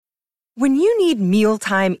When you need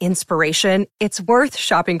mealtime inspiration, it's worth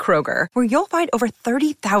shopping Kroger, where you'll find over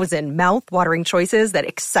 30,000 mouth-watering choices that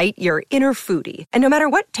excite your inner foodie. And no matter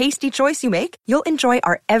what tasty choice you make, you'll enjoy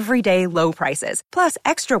our everyday low prices, plus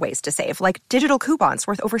extra ways to save, like digital coupons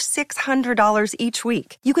worth over $600 each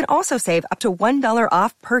week. You can also save up to $1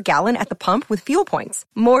 off per gallon at the pump with fuel points.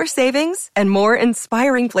 More savings and more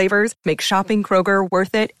inspiring flavors make shopping Kroger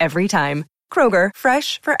worth it every time. Kroger,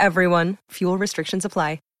 fresh for everyone. Fuel restrictions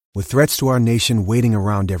apply. With threats to our nation waiting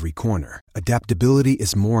around every corner, adaptability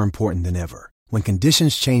is more important than ever. When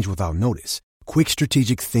conditions change without notice, quick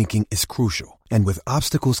strategic thinking is crucial. And with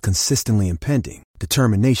obstacles consistently impending,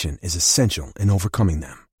 determination is essential in overcoming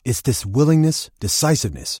them. It's this willingness,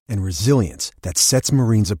 decisiveness, and resilience that sets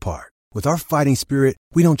Marines apart. With our fighting spirit,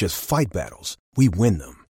 we don't just fight battles, we win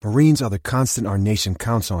them. Marines are the constant our nation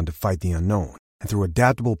counts on to fight the unknown. And through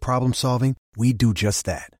adaptable problem solving, we do just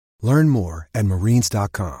that. Learn more at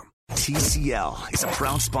marines.com. TCL is a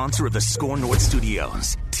proud sponsor of the Score North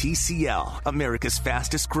Studios. TCL, America's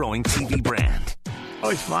fastest growing TV brand. Oh,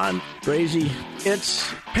 it's fun, crazy.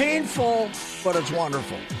 It's painful, but it's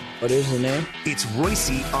wonderful. What is the name? It's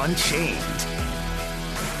Royce Unchained.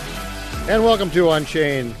 And welcome to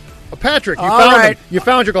Unchained. Patrick, you All found right. them. You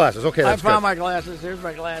found your glasses. Okay, that's I found good. my glasses. There's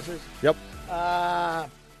my glasses. Yep. I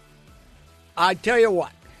tell you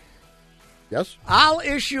what. Yes? I'll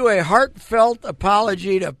issue a heartfelt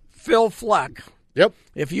apology to Phil Fleck Yep.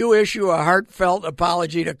 if you issue a heartfelt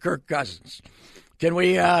apology to Kirk Cousins. Can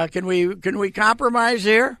we compromise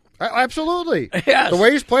here? Absolutely. Yes. The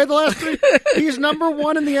way he's played the last three, he's number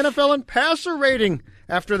one in the NFL in passer rating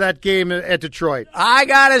after that game at Detroit. I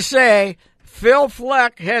gotta say, Phil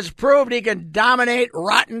Fleck has proved he can dominate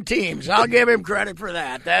rotten teams. I'll give him credit for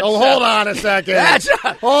that. That's, Hold on a second.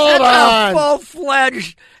 Hold on.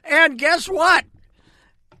 Full-fledged. And guess what?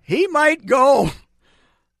 He might go.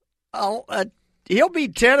 He'll be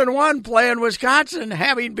 10-1 playing Wisconsin,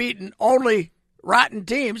 having beaten only rotten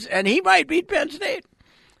teams, and he might beat Penn State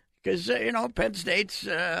because Penn State's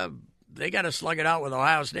they got to slug it out with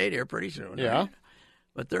Ohio State here pretty soon. Yeah. Right?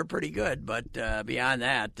 But they're pretty good. But beyond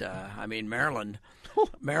that,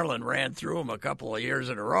 Maryland ran through them a couple of years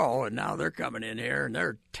in a row, and now they're coming in here, and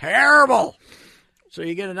they're terrible. So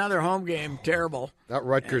you get another home game, terrible. That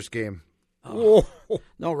Rutgers game. No,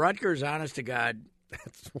 Rutgers, honest to God.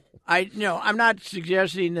 I'm not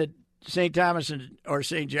suggesting that St. Thomas or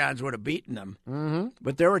St. John's would have beaten them,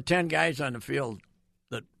 but there were 10 guys on the field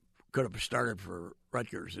that could have started for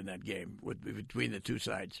Rutgers in that game between the two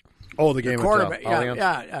sides. Oh, the game the quarterback, at Allianz?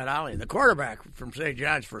 Yeah, at Allianz. The quarterback from St.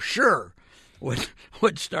 John's for sure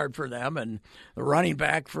would start for them, and the running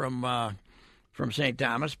back from St.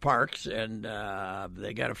 Thomas, Parks, and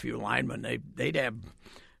they got a few linemen. They'd have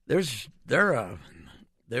they're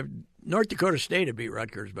North Dakota State would beat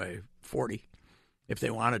Rutgers by 40 if they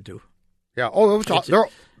wanted to. Yeah. Oh, they're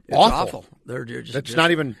awful. They're just. That's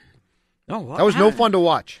not even. No, that was no fun to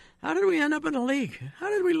watch. How did we end up in the league? How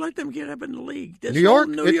did we let them get up in the league? This New York,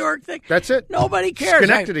 New York thing. That's it. Nobody cares.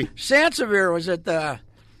 Schenectady. Sansevier was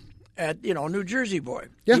at New Jersey boy.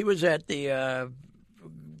 Yeah. He was at the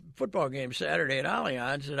football game Saturday at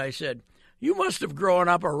Allianz, and I said, "You must have grown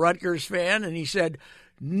up a Rutgers fan." And he said,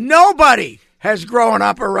 "Nobody has grown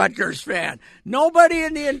up a Rutgers fan. Nobody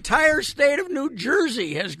in the entire state of New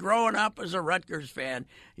Jersey has grown up as a Rutgers fan,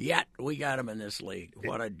 yet we got them in this league."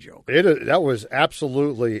 What a joke. That was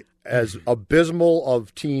absolutely as abysmal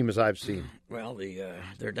of team as I've seen. Well,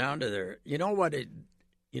 they're down to their – you know what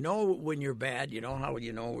when you're bad, you know how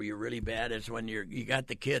you know you're really bad is when you got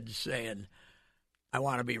the kids saying, "I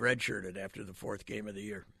want to be redshirted after the fourth game of the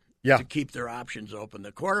year." Yeah. To keep their options open.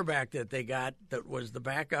 The quarterback that they got that was the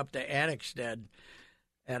backup to Annexstad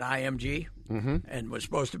at IMG and was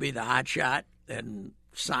supposed to be the hot shot and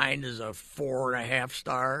signed as a 4.5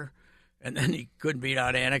 star, and then he couldn't beat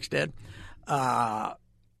out Annexstad.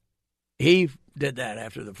 He did that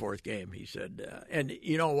after the fourth game. He said, and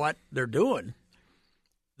you know what they're doing?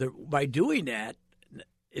 By doing that,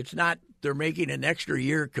 it's not they're making an extra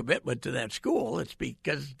year commitment to that school. It's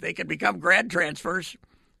because they can become grad transfers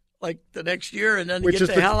like the next year and then get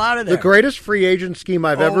the hell out of there. The greatest free agent scheme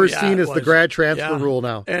I've ever seen is the grad transfer rule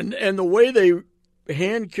now. And the way they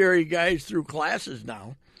hand carry guys through classes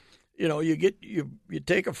now, you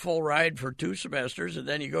take a full ride for 2 semesters and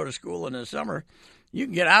then you go to school in the summer. You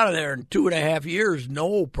can get out of there in 2.5 years,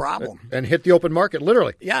 no problem. And hit the open market,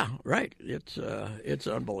 literally. Yeah, right. It's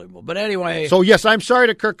unbelievable. But anyway. So, yes, I'm sorry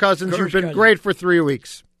to Kirk Cousins. You've been great for 3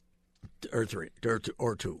 weeks. Or 2.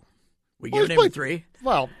 We giving him 3?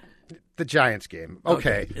 Well, the Giants game.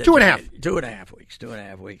 Okay. 2.5. 2.5 weeks.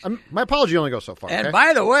 2.5 weeks. My apology only goes so far. And okay?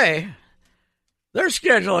 by the way, Their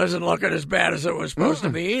schedule isn't looking as bad as it was supposed to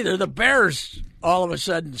be either. The Bears all of a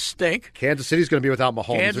sudden stink. Kansas City's going to be without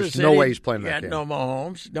Mahomes. Kansas There's no way he's playing got that game. no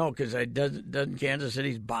Mahomes. No, because doesn't Kansas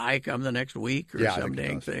City's bye come the next week or some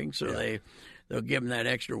dang thing? So they'll give him that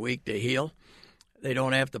extra week to heal. They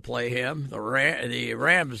don't have to play him. The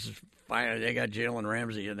Rams, finally, they got Jalen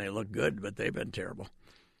Ramsey, and they look good, but they've been terrible.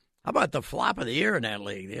 How about the flop of the year in that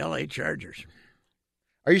league, the L.A. Chargers?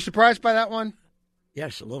 Are you surprised by that one?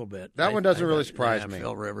 Yes, a little bit. That one doesn't really surprise me.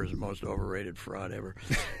 Phil Rivers is the most overrated fraud ever.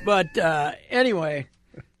 But anyway,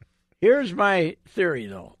 here's my theory,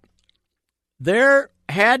 though. There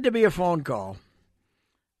had to be a phone call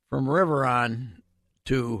from Riveron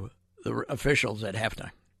to the officials at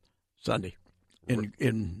halftime Sunday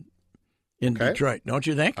in Detroit. Don't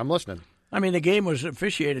you think? I'm listening. I mean, the game was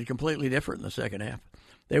officiated completely different in the second half.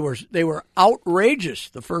 They were outrageous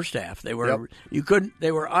the first half. They were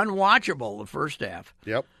they were unwatchable the first half.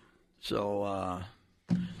 Yep. So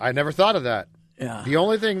I never thought of that. Yeah. The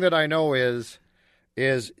only thing that I know is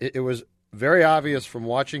it was very obvious from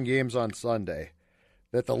watching games on Sunday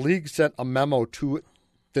that the league sent a memo to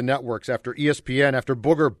the networks after ESPN, after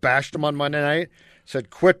Booger bashed them on Monday night, said,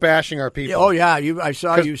 quit bashing our people. Oh, yeah, I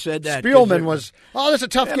saw you said that. Spielman was, this is a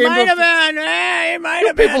tough game. Might have been. It might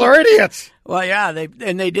have been. People are idiots. Well, yeah, they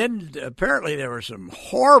didn't. Apparently, there were some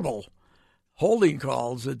horrible holding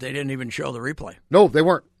calls that they didn't even show the replay. No, they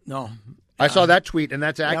weren't. No. I saw that tweet, and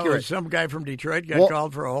that's accurate. Some guy from Detroit got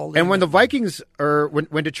called for a holding. And when the Vikings, or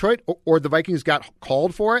when Detroit or the Vikings got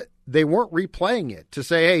called for it, they weren't replaying it to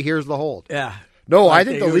say, hey, here's the hold. Yeah. No, I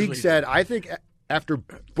think the league said, after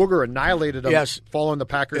Booger annihilated them following the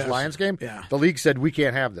Packers-Lions game, the league said, we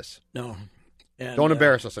can't have this. No. And, don't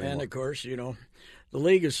embarrass us anymore. And, of course, the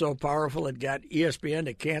league is so powerful it got ESPN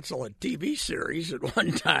to cancel a TV series at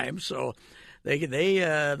one time. So they're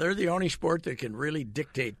the only sport that can really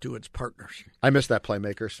dictate to its partners. I miss that,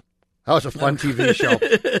 Playmakers. That was a fun TV show.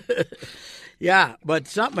 Yeah, but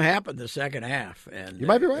something happened the second half, and you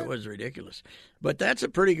might be right. It was ridiculous. But that's a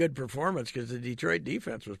pretty good performance because the Detroit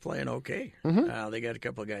defense was playing okay. Mm-hmm. They got a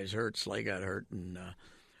couple of guys hurt. Slay got hurt, and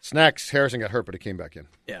Snacks Harrison got hurt, but he came back in.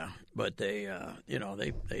 Yeah, but they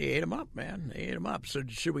ate him up, man. They ate him up. So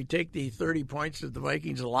should we take the 30 points that the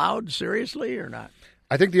Vikings allowed seriously or not?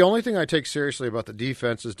 I think the only thing I take seriously about the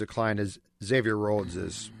defense's decline is Xavier Rhodes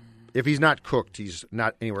is. If he's not cooked, he's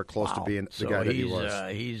not anywhere close to being the guy that he was.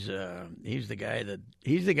 He's the guy.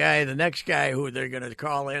 The next guy who they're going to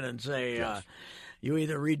call in and say, "You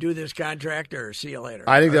either redo this contract or see you later."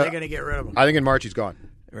 I think they're going to get rid of him. I think in March he's gone.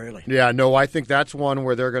 Really? Yeah. No, I think that's one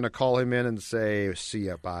where they're going to call him in and say, "See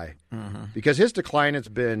ya, bye," because his decline it's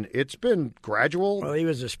been gradual. Well, he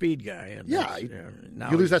was a speed guy. And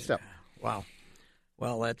you lose that step. Wow.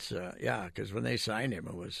 Well, that's because when they signed him,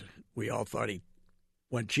 we all thought he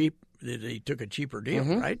went cheap. He took a cheaper deal,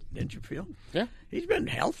 right? Didn't you feel? Yeah. He's been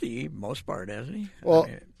healthy most part, hasn't he? Well,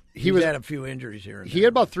 he's had a few injuries here and there. He had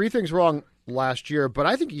about 3 things wrong last year, but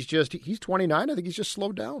I think he's 29. I think he's just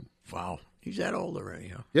slowed down. Wow. He's that old already,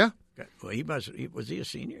 huh? Yeah. Well, was he a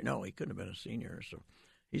senior? No, he couldn't have been a senior. So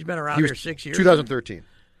he's been around here 6 years. 2013.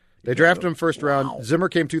 They drafted him first round. Zimmer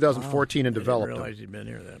came 2014 and developed him. I didn't realize he'd been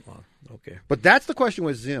here that long. Okay. But that's the question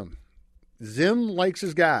with Zim. Zim likes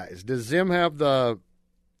his guys. Does Zim have the...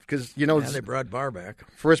 Because, they brought Barr back.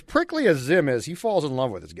 For as prickly as Zim is, he falls in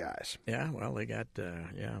love with his guys. Yeah, well, they got,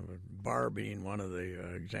 Barr being one of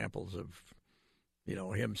the examples of,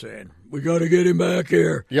 him saying, we got to get him back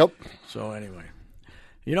here. Yep. So, anyway.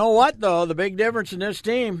 You know what, though? The big difference in this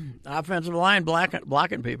team, offensive line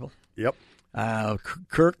blocking people. Yep.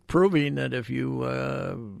 Kirk proving that if you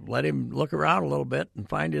let him look around a little bit and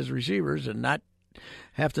find his receivers and not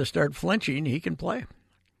have to start flinching, he can play.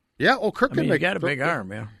 Yeah, Kirk can make. He got a big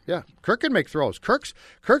arm, yeah. Yeah, Kirk can make throws. Kirk's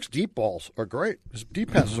deep balls are great. His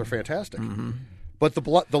deep passes are fantastic. Mm-hmm. But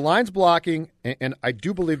the line's blocking, and I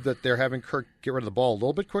do believe that they're having Kirk get rid of the ball a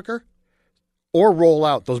little bit quicker, or roll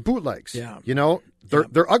out those bootlegs. Yeah,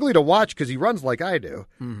 they're ugly to watch because he runs like I do,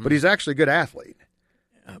 but he's actually a good athlete.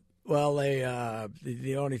 Well,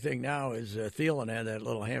 the only thing now is Thielen had that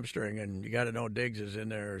little hamstring, and you got to know Diggs is in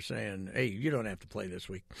there saying, "Hey, you don't have to play this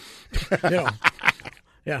week."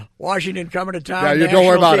 Yeah, Washington coming to town. Yeah, don't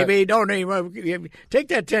worry about TV. Don't even take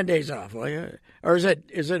that 10 days off, will you? Or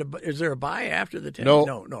is there a bye after the 10?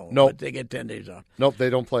 No. But they get 10 days off. Nope,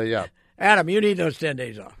 they don't play. Yeah, Adam, you need those 10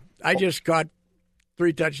 days off. I just caught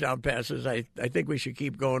 3 touchdown passes. I think we should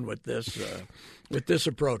keep going with this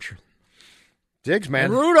approach. Diggs, man.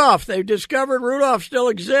 And Rudolph, they discovered Rudolph still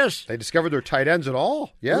exists. They discovered their tight ends at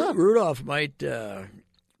all. Yeah, Rudolph might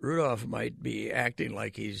Rudolph might be acting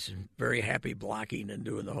like he's very happy blocking and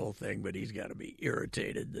doing the whole thing, but he's got to be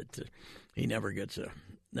irritated that he never gets a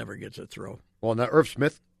throw. Well, and that Irv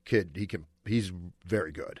Smith kid, he's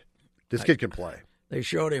very good. This kid can play. They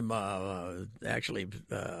showed him actually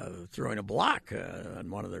throwing a block on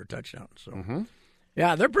one of their touchdowns. So,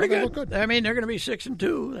 yeah, they're pretty good. Look good. I mean, they're going to be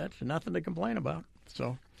 6-2. That's nothing to complain about.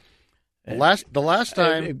 So, The last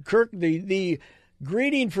time Kirk, the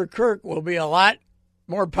greeting for Kirk will be a lot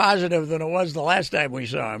more positive than it was the last time we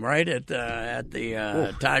saw him. Right at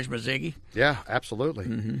the Taj Mazzigi. Yeah, absolutely.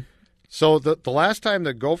 Mm-hmm. So the last time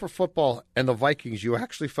the Gopher football and the Vikings, you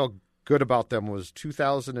actually felt good about them was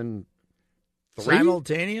 2003?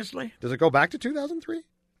 Simultaneously? Does it go back to 2003?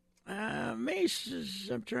 Mace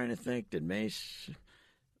I'm trying to think. Did Mace?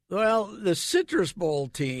 Well, the Citrus Bowl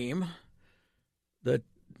team that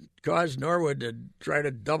caused Norwood to try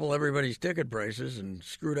to double everybody's ticket prices and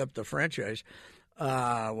screwed up the franchise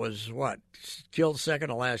was what? Killed second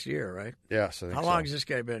to last year, right? Yes. How long has this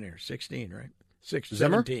guy been here? 16, right?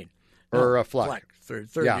 Zimmer? 17. Or Fleck? Fleck.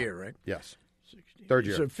 Third year, right? Yes. 16. Third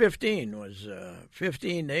year. So 15 was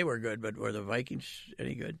 15. They were good, but were the Vikings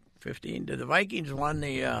any good? 15. Did the Vikings won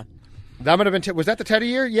the? That would have been. Was that the Teddy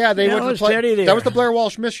year? Yeah, they went to play. Teddy there. That was the Blair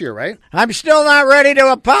Walsh Miss year, right? I'm still not ready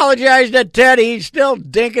to apologize to Teddy. He's still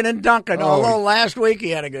dinking and dunking. Although last week he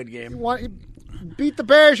had a good game. He beat the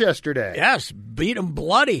Bears yesterday. Yes, beat him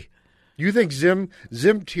bloody. You think Zim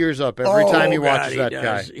tears up every time he watches that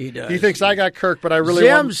guy? He does. He thinks I got Kirk, but I really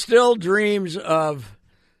Zim still dreams of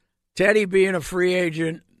Teddy being a free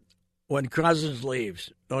agent when Cousins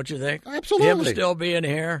leaves. Don't you think? Absolutely. Him still being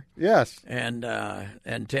here. Yes. And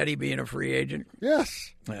Teddy being a free agent.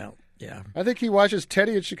 Yes. Well, yeah. I think he watches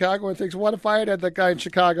Teddy in Chicago and thinks, what if I had that guy in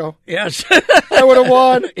Chicago? Yes. I would have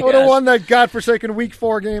won. I would have won that godforsaken Week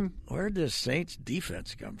 4 game. Where did the Saints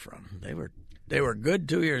defense come from? They were good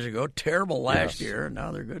 2 years ago, terrible last year, and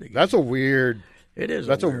now they're good again. That's a weird. It is.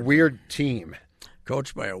 That's a weird team.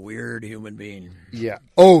 Coached by a weird human being. Yeah.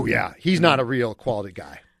 Oh, yeah. He's not a real quality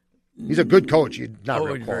guy. He's a good coach. He's not a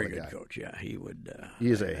real he's quality very good guy. coach. Yeah, he would. He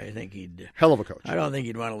is I think he'd hell of a coach. I don't think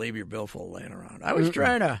he'd want to leave your billfold laying around. I was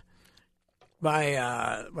trying to.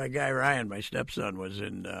 My guy Ryan, my stepson, was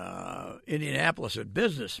in Indianapolis at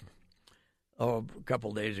business. A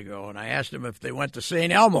couple days ago, and I asked him if they went to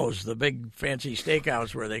St. Elmo's, the big fancy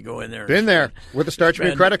steakhouse where they go in there. Been there with the Start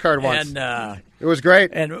Me credit card once. And it was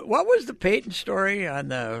great. And what was the Peyton story on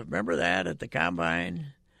the? Remember that at the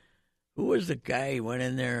combine? Who was the guy who went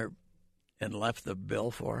in there and left the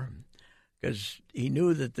bill for? Because he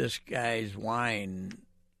knew that this guy's wine,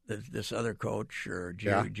 this other coach or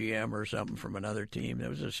GM or something from another team.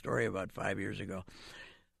 There was a story about 5 years ago.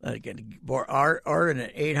 Like ordered an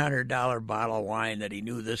 $800 bottle of wine that he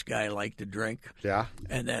knew this guy liked to drink. Yeah,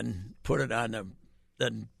 and then put it on the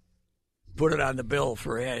bill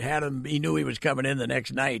for had him. He knew he was coming in the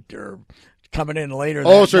next night or coming in later.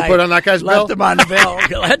 Oh, so he put it on that guy's bill. Left him on the bill.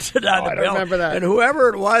 Left it on the I bill. don't remember that. And whoever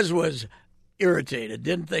it was irritated.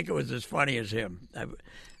 Didn't think it was as funny as him.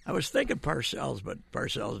 I was thinking Parcells, but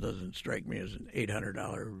Parcells doesn't strike me as an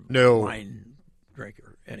 $800 wine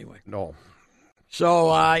drinker. Anyway, no. So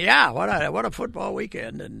what a football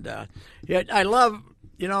weekend, and I love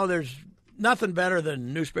there's nothing better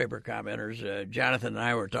than newspaper commenters. Jonathan and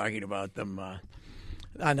I were talking about them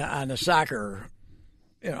on the soccer,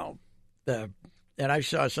 and I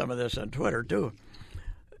saw some of this on Twitter too.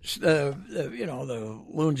 The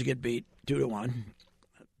Loons get beat 2-1,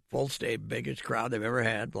 full state, biggest crowd they've ever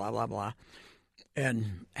had, blah blah blah,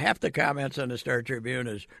 and half the comments on the Star Tribune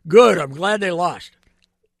is good. I'm glad they lost.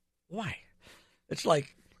 Why? It's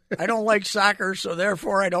like, I don't like soccer, so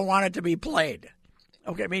therefore I don't want it to be played.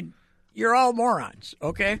 Okay, I mean, you're all morons,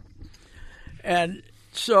 okay? And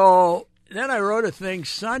so then I wrote a thing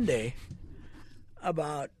Sunday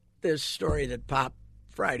about this story that popped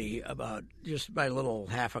Friday about just my little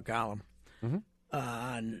half a column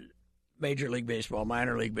on Major League Baseball,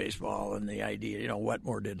 minor league baseball, and the idea,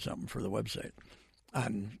 Wetmore did something for the website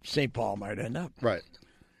on St. Paul might end up. Right.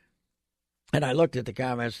 And I looked at the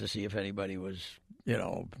comments to see if anybody was,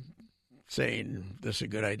 saying this is a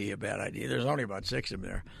good idea, bad idea. There's only about 6 of them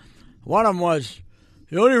there. One of them was,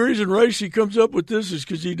 the only reason Ricey comes up with this is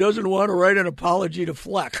because he doesn't want to write an apology to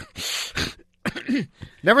Fleck.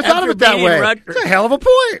 Never thought of it that way. Rutgers. It's a hell of a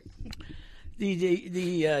point.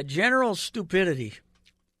 The general stupidity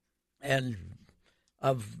and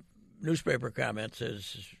of newspaper comments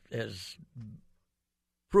has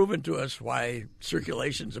proven to us why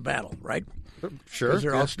circulation's a battle, right? Sure. Because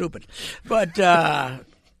they're all stupid. But, that.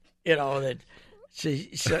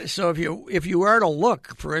 So if you were to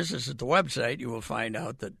look, for instance, at the website, you will find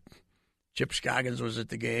out that Chip Scoggins was at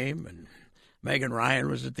the game, and Megan Ryan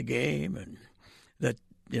was at the game, and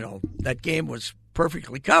that game was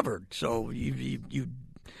perfectly covered. So you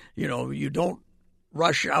don't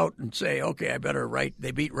rush out and say, okay, I better write.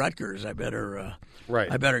 They beat Rutgers. I better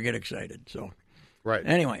I better get excited. So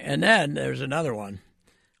anyway, and then there's another one.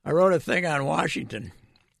 I wrote a thing on Washington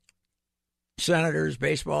Senators,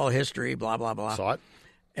 baseball history, blah blah blah. Saw it.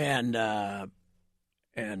 And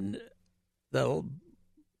the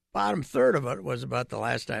bottom third of it was about the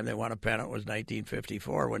last time they won a pennant was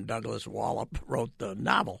 1954 when Douglas Wallop wrote the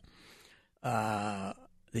novel, the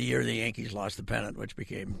year the Yankees lost the pennant, which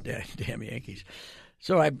became Damn Yankees.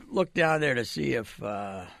 So I looked down there to see if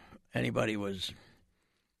anybody was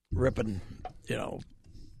ripping,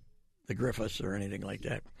 the Griffiths or anything like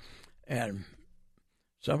that. And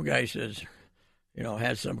some guy says,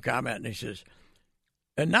 has some comment, and he says,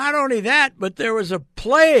 and not only that, but there was a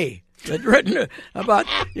play that written about,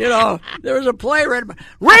 there was a play written about,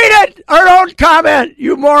 read it or don't comment,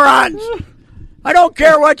 you morons. I don't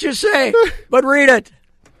care what you say, but read it.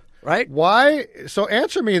 Right? Why? So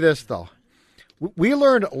answer me this, though. We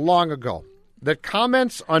learned long ago that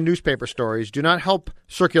comments on newspaper stories do not help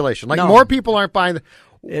circulation. More people aren't buying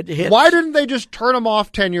Why didn't they just turn them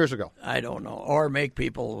off 10 years ago? I don't know. Or make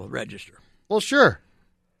people register. Well, sure.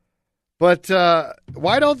 But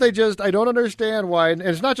why don't they just? I don't understand why. And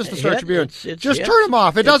it's not just the Star Tribune. Just turn them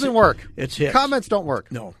off. It doesn't work. It's hits. Comments don't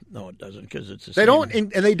work. No, it doesn't because it's the they same. don't,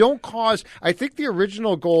 and they don't cause. I think the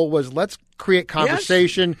original goal was let's create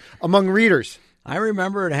conversation among readers. I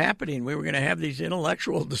remember it happening. We were going to have these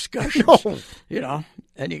intellectual discussions.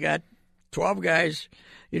 And you got 12 guys.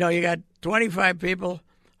 You got 25 people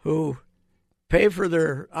who pay for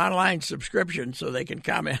their online subscription so they can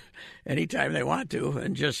comment anytime they want to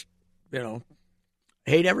and just,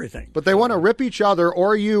 hate everything. But they want to rip each other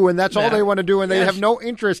or you, and that's all they want to do, and they have no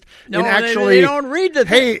interest in actually. They don't read the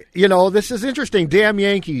thing. Hey, this is interesting. Damn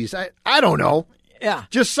Yankees. I don't know. Yeah.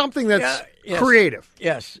 Just something that's creative.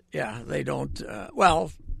 Yes. Yeah. They don't.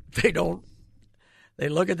 They don't. They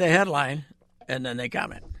look at the headline and then they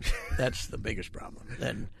comment. That's the biggest problem.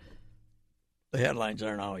 Then the headlines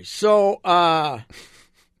aren't always. So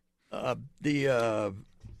we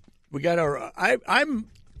got our.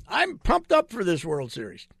 I'm pumped up for this World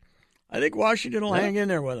Series. I think Washington will hang in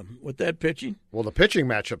there with them with that pitching. Well, the pitching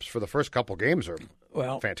matchups for the first couple games are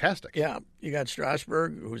fantastic. Yeah, you got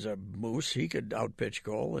Strasburg, who's a moose. He could outpitch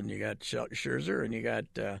Cole, and you got Scherzer, and you got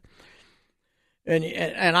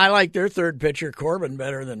and I like their third pitcher Corbin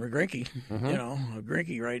better than Greinke. Mm-hmm.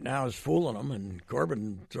 Greinke right now is fooling them, and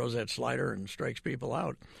Corbin throws that slider and strikes people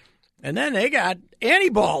out. And then they got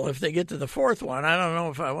Anibal if they get to the fourth one. I don't know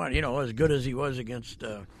if I want, as good as he was against,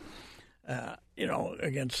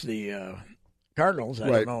 against the Cardinals. I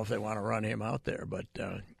don't know if they want to run him out there. But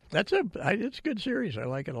it's a good series. I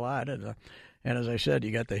like it a lot. And as I said,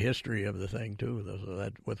 you got the history of the thing, too,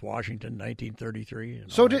 that with Washington, 1933.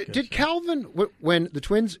 So did Calvin, when the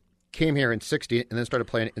Twins came here in 60 and then started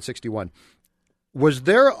playing in 61, was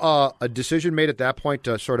there a decision made at that point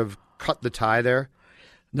to sort of cut the tie there?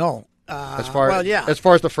 No. As far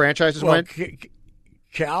as the franchises went?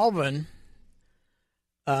 Calvin,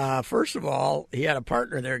 first of all, he had a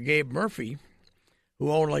partner there, Gabe Murphy,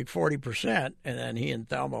 who owned like 40%, and then he and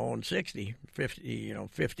Thelma owned 50,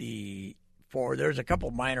 54. There's a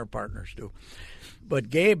couple minor partners, too. But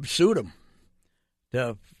Gabe sued him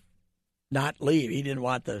to not leave. He didn't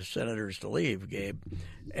want the Senators to leave, Gabe.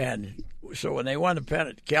 And so when they won the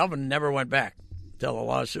pennant, Calvin never went back until the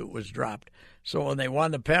lawsuit was dropped. So when they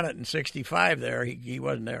won the pennant in '65, there he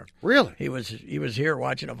wasn't there. Really? He was here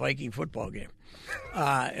watching a Viking football game,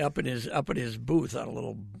 up at his booth on a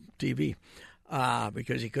little TV,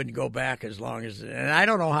 because he couldn't go back as long as. And I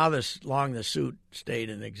don't know how long the suit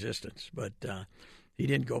stayed in existence, but he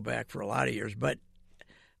didn't go back for a lot of years. But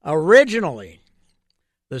originally,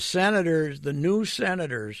 the new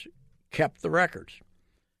Senators, kept the records.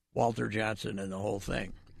 Walter Johnson and the whole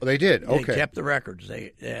thing. Well, they did. Okay. They kept the records.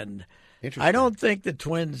 I don't think the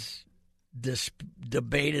Twins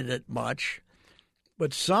debated it much,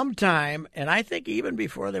 but sometime, and I think even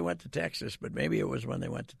before they went to Texas, but maybe it was when they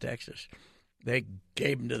went to Texas, they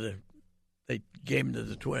gave them to the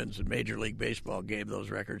Twins, and Major League Baseball gave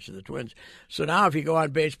those records to the Twins. So now if you go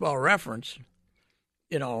on Baseball Reference,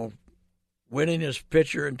 winningest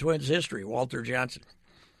pitcher in Twins history, Walter Johnson,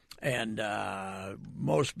 and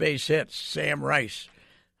most base hits, Sam Rice.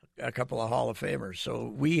 A couple of Hall of Famers.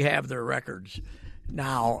 So we have their records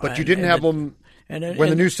now. But you didn't have them when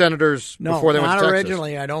the new Senators, before they went to Texas? No, not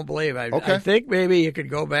originally, I don't believe. I think maybe you could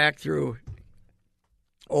go back through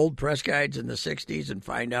old press guides in the 60s and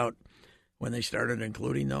find out when they started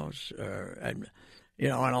including those. And in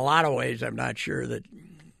a lot of ways, I'm not sure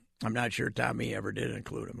Tommy ever did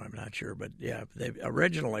include them. I'm not sure, but yeah, they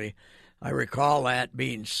originally, I recall that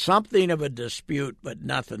being something of a dispute, but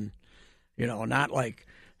nothing. Not like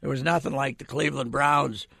there was nothing like the Cleveland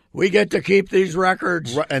Browns. We get to keep these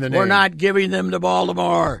records. Right, and we're not giving them to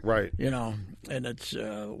Baltimore. Right. And it's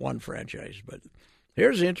one franchise. But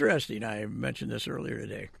here's interesting. I mentioned this earlier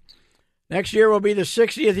today. Next year will be the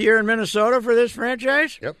 60th year in Minnesota for this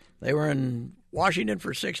franchise. Yep. They were in Washington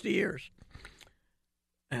for 60 years.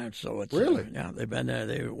 And so it's really, they've been there.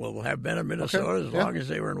 They will have been in Minnesota as long as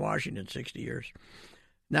they were in Washington, 60 years.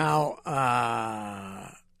 Now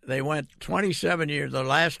they went 27 years. The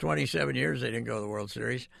last 27 years they didn't go to the World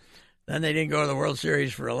Series. Then they didn't go to the World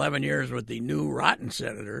Series for 11 years with the new rotten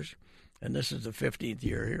Senators, and this is the 15th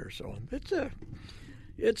year here. So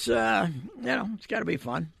it's got to be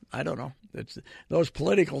fun. I don't know. It's those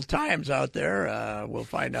political times out there. We'll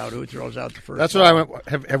find out who throws out the first. That's what I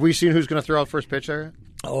went. Have we seen who's going to throw out first pitch there?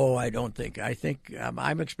 Oh, I don't think. I think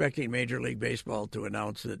I'm expecting Major League Baseball to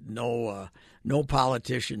announce that no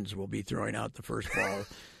politicians will be throwing out the first ball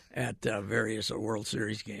at various World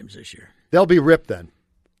Series games this year. They'll be ripped then.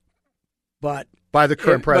 But by the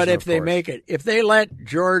current president. But if they make it, if they let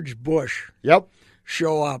George Bush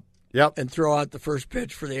show up and throw out the first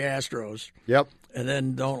pitch for the Astros, and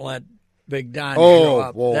then don't let Big Don show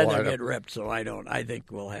up, then they'll get ripped. So I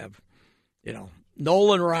think we'll have,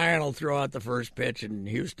 Nolan Ryan will throw out the first pitch in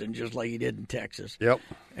Houston just like he did in Texas. Yep.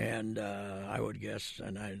 And I would guess,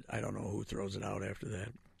 and I don't know who throws it out after that.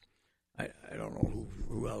 I don't know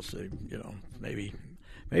who else.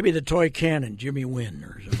 Maybe the toy cannon, Jimmy Wynn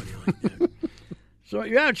or somebody like that. So,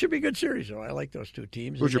 it should be a good series, though. I like those two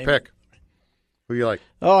teams. Who's your pick? Who you like?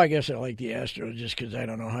 Oh, I guess I like the Astros just because I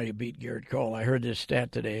don't know how you beat Garrett Cole. I heard this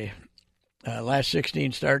stat today. Last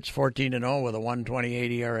 16 starts, 14-0 with a 1.28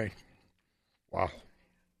 ERA. Wow.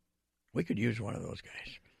 We could use one of those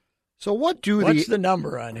guys. So what's the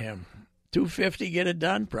number on him? 250 get it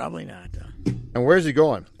done? Probably not. And where's he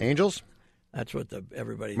going? Angels? That's what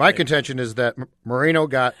everybody My thinks. contention is that Marino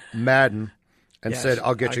got Madden and said,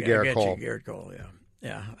 I'll get you Garrett Cole. Garrett Cole, yeah.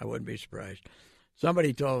 Yeah, I wouldn't be surprised.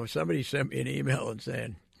 Somebody sent me an email and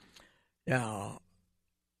saying, I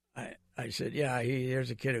said, here's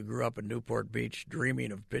a kid who grew up in Newport Beach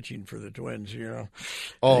dreaming of pitching for the Twins,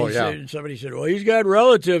 Oh, and somebody said, well, he's got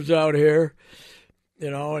relatives out here,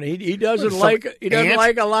 and he doesn't like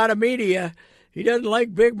a lot of media. He doesn't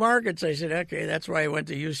like big markets. I said, okay, that's why he went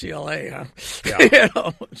to UCLA, huh? Yeah.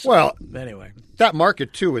 Well, anyway. That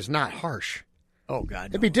market, too, is not harsh. Oh,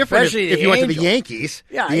 God, no. It'd be different if you went to the Yankees,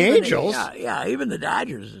 the Angels. Even the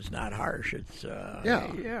Dodgers is not harsh. It's,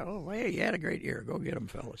 hey, you had a great year. Go get him,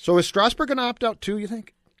 fellas. So is Strasburg going to opt out, too, you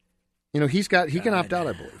think? He can opt out,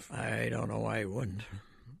 I believe. I don't know why he wouldn't.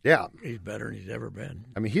 Yeah. He's better than he's ever been.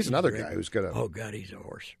 I mean, he's another guy who's going to oh, God, he's a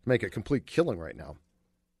horse. Make a complete killing right now.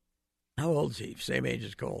 How old is he? Same age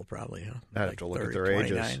as Cole, probably, huh? I'd have to look at their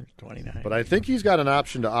ages. 29. But I think he's got an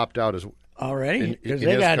option to opt out as well. Already? Because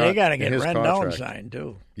they got to get Rendon signed,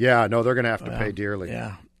 too. Yeah, no, they're going to have to pay dearly.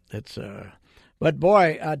 Yeah. But,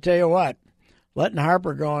 boy, I'll tell you what, letting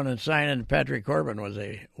Harper go on and signing Patrick Corbin was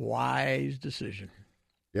a wise decision.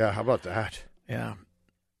 Yeah, how about that? Yeah.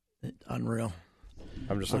 Unreal.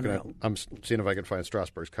 I'm just looking I'm seeing if I can find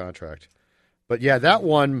Strasburg's contract. But, yeah, that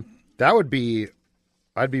would be –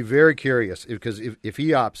 I'd be very curious because if he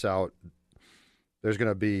opts out, there's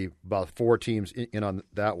going to be about 4 teams in on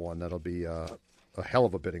that one. That'll be a hell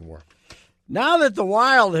of a bidding war. Now that the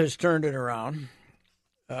Wild has turned it around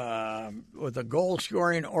with a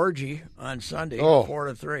goal-scoring orgy on Sunday,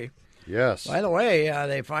 4-3. Yes. By the way,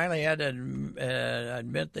 they finally had to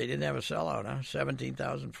admit they didn't have a sellout, huh?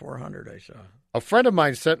 17,400 I saw. A friend of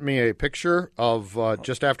mine sent me a picture of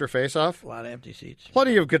just after face-off. A lot of empty seats.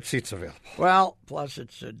 Plenty of good seats available. Well, plus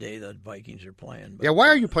it's a day the Vikings are playing. But, yeah, why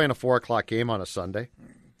are you playing a 4 o'clock game on a Sunday?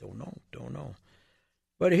 Don't know.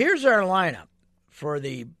 But here's our lineup for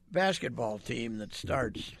the basketball team that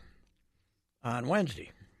starts on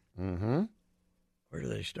Wednesday. Mm-hmm. Where do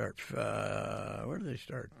they start?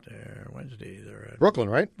 Wednesday. They're at Brooklyn,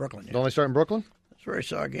 right? Brooklyn, yeah. Don't they start in Brooklyn? That's where I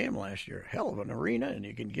saw a game last year. Hell of an arena, and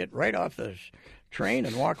you can get right off the train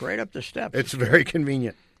and walk right up the steps. It's very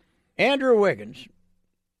convenient. Andrew Wiggins,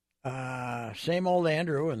 same old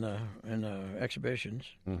Andrew in the exhibitions.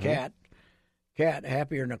 Mm-hmm. Cat,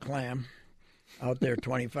 happier than a clam, out there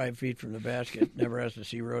 25 feet from the basket. Never has to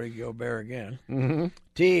see Rudy Gobert again. Mm-hmm.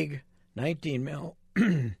 Teague, 19 mil.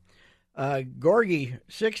 Gorgie,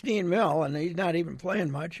 16 mil, and he's not even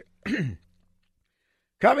playing much.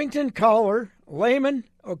 Covington, Kohler, Layman,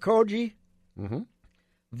 Okogie,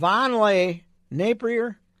 Vonleh,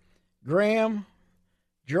 Napier, Graham,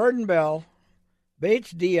 Jordan Bell,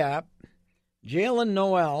 Bates Diop, Jalen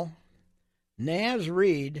Noel, Naz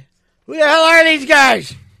Reid. Who the hell are these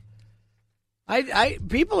guys?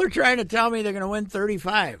 People are trying to tell me they're going to win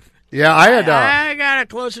 35. Yeah, I got it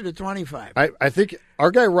closer to 25. I think our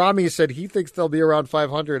guy Rami said he thinks they'll be around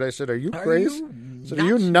 500. I said, "Are you crazy?" Are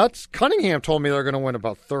you nuts? Cunningham told me they're going to win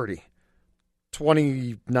about 30,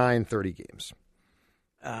 29, 30 games.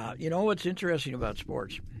 You know what's interesting about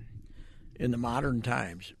sports in the modern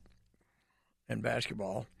times and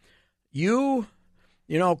basketball? You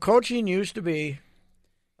know, coaching used to be,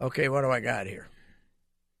 okay, what do I got here?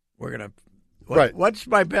 We're going to. Right. What's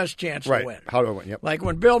my best chance to win? How do I win? Yep. Like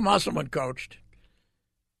when Bill Musselman coached,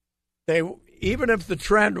 even if the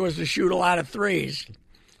trend was to shoot a lot of threes,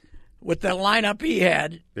 with the lineup he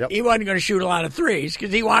had, he wasn't going to shoot a lot of threes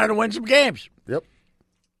because he wanted to win some games. Yep.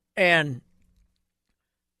 And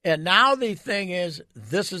now the thing is,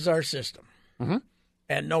 this is our system. Mm-hmm.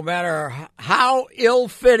 And no matter how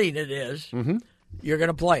ill-fitting it is, you're going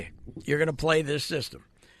to play. You're going to play this system.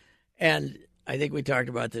 And I think we talked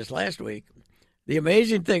about this last week. The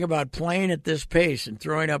amazing thing about playing at this pace and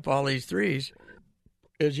throwing up all these threes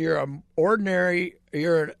is you're a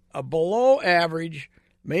below average,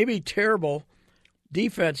 maybe terrible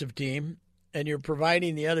defensive team, and you're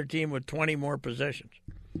providing the other team with 20 more possessions.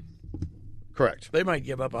 Correct. They might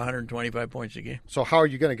give up 125 points a game. So how are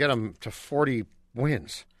you going to get them to 40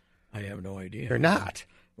 wins? I have no idea. They're not.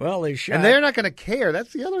 Well, they shot. And they're not going to care.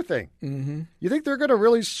 That's the other thing. Mm-hmm. You think they're going to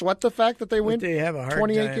really sweat the fact that they win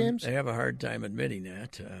 28 games? They have a hard time admitting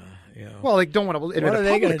that. Well, they don't want to admit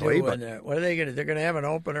it publicly. What are they going to do? They're going to have an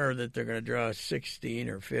opener that they're going to draw 16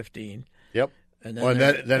 or 15. Yep. And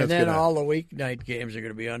then, all the weeknight games are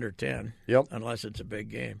going to be under 10. Yep. Unless it's a big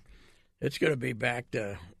game. It's going to be back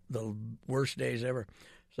to the worst days ever.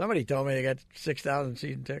 Somebody told me they got 6,000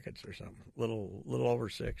 season tickets or something. Little over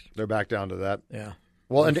 6. They're back down to that. Yeah.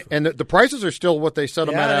 Well, and the prices are still what they set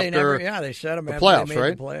them at after. They set them the after playoffs, they made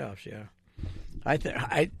right? the playoffs. Yeah.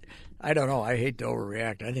 I don't know. I hate to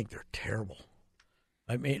overreact. I think they're terrible.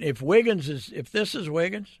 I mean, if this is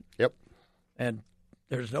Wiggins, yep, and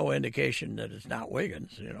there's no indication that it's not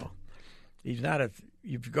Wiggins. He's not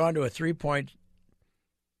You've gone to a 3-point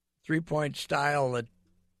style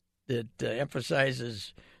that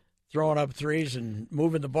emphasizes throwing up threes and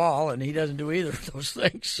moving the ball, and he doesn't do either of those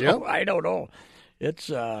things. So I don't know.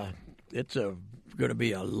 It's going to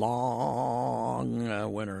be a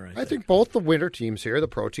long winter. I think both the winter teams here, the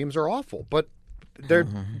pro teams, are awful, but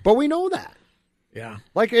but we know that. Yeah,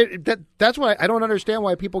 like that's why I don't understand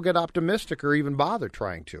why people get optimistic or even bother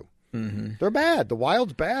trying to. Mm-hmm. They're bad. The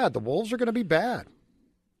Wild's bad. The Wolves are going to be bad.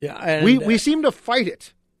 Yeah, and we seem to fight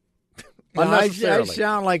it. I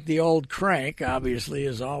sound like the old crank, obviously,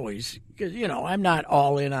 as always, because I'm not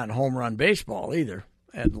all in on home run baseball either.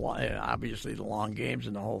 And obviously the long games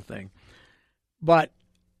and the whole thing. But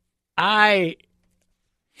I've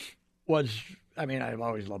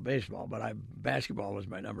always loved baseball, but basketball was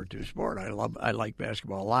my number 2 sport. I like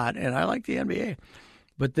basketball a lot, and I like the NBA.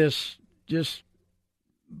 But this, just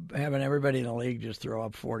having everybody in the league just throw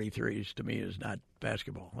up 43s, to me, is not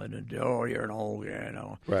basketball. And you're an old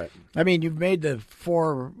guy, Right. I mean, you've made the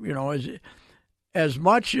 4, as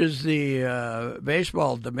much as the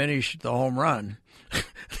baseball diminished the home run,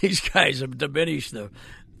 these guys have diminished the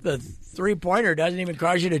 3-pointer. Doesn't even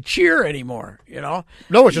cause you to cheer anymore. No,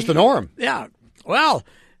 it's just the norm. Yeah. Well,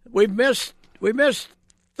 we missed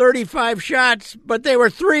 35 shots, but they were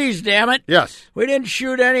threes. Damn it. Yes. We didn't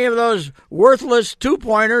shoot any of those worthless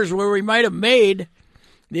 2-pointers where we might have made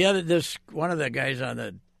one of the guys on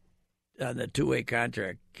the 2-way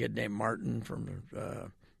contract, kid named Martin from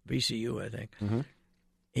VCU, I think. Mm-hmm.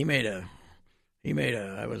 He made a.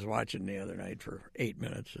 I was watching the other night for 8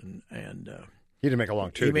 minutes, and he didn't make a long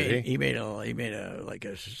 2, did he? He made a like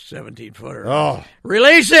a 17-footer. Oh,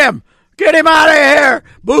 release him! Get him out of here!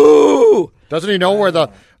 Boo! Doesn't he know where the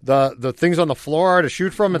things on the floor are to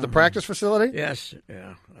shoot from at the practice facility? Yes.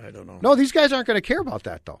 Yeah. I don't know. No, these guys aren't going to care about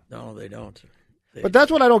that, though. No, they don't. But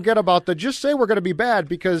that's what I don't get about just say we're going to be bad,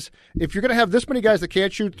 because if you're going to have this many guys that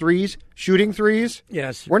can't shoot threes, shooting threes,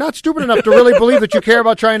 yes, we're not stupid enough to really believe that you care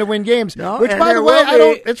about trying to win games. No, which, by the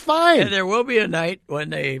way, it's fine. And there will be a night when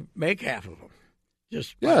they make half of them,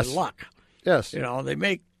 just by luck. Yes. They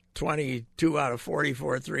make 22 out of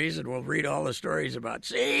 44 threes, and we'll read all the stories about,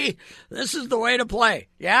 see, this is the way to play.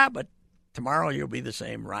 Yeah, but tomorrow you'll be the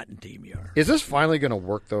same rotten team you are. Is this finally going to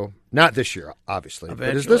work, though? Not this year, obviously.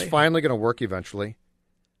 Eventually. But is this finally going to work eventually?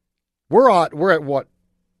 We're at what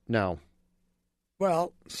now?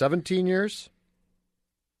 Well, 17 years?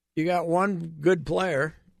 You got one good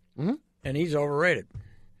player and he's overrated.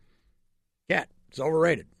 Cat, it's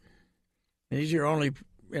overrated. And he's your only,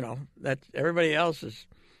 that everybody else is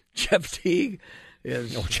Jeff Teague.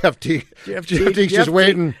 Jeff Teague's just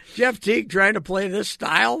waiting. Jeff Teague trying to play this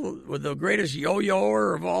style with the greatest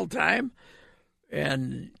yo-yoer of all time.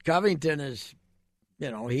 And Covington is,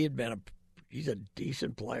 he's a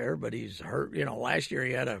decent player, but he's hurt. Last year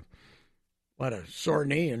he had a sore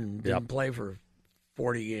knee and didn't play for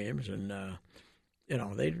 40 games. And,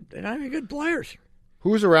 they're not even good players.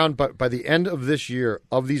 Who's around by the end of this year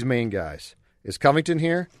of these main guys? Is Covington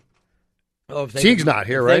here? Oh, Teague's not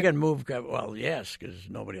here, right? They can move. Well, yes, because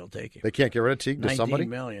nobody will take him. They can't get rid of Teague to somebody? $19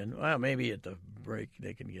 million. Well, maybe at the break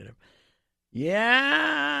they can get him.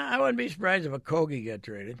 Yeah, I wouldn't be surprised if Okogie got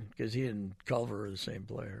traded because he and Culver are the same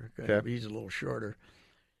player. Okay. He's a little shorter.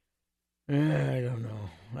 I don't know.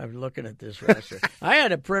 I'm looking at this roster. I had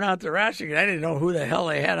to print out the roster because I didn't know who the hell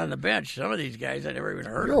they had on the bench. Some of these guys I never even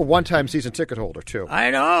heard of. You're a one-time season ticket holder, too. I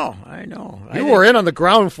know. You were in on the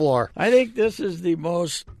ground floor. I think this is the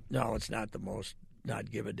most – no, it's not the most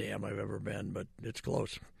not give a damn I've ever been, but it's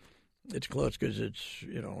close. It's close because it's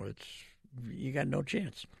you got no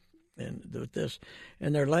chance. And with this,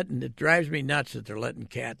 and it drives me nuts that they're letting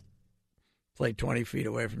Cat play 20 feet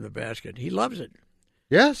away from the basket. He loves it.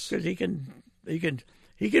 Yes, because he can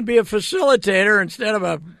be a facilitator instead of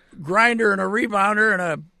a grinder and a rebounder and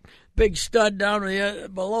a big stud down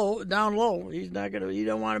low. He's not gonna. You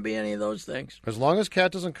don't want to be any of those things. As long as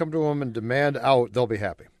Cat doesn't come to him and demand out, they'll be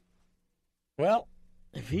happy. Well,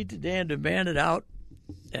 if he demanded out,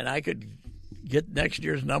 and I could get next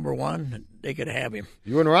year's number one, they could have him.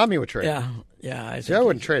 You and Rami would trade. Yeah. I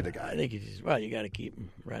wouldn't trade the guy. I think you got to keep him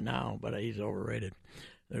right now, but he's overrated.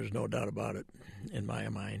 There's no doubt about it in my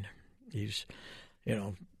mind. He's,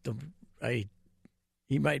 he'll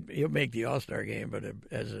make the All-Star game, but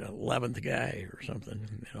as an 11th guy or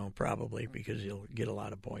something, probably because he'll get a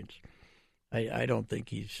lot of points. I don't think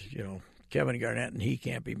he's, Kevin Garnett and he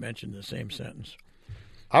can't be mentioned in the same sentence.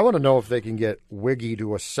 I want to know if they can get Wiggy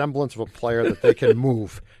to a semblance of a player that they can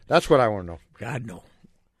move. That's what I want to know. God, no.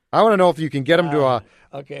 I want to know if you can get him to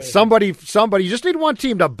somebody. You just need one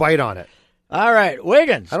team to bite on it. All right,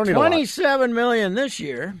 Wiggins. I don't need $27 million this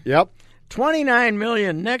year. Yep. $29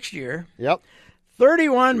 million next year. Yep.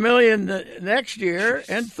 $31 million the next year,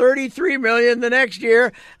 and $33 million the next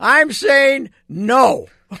year. I'm saying no.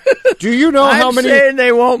 Do you know how many? I'm saying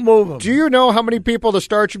they won't move him. Do you know how many people the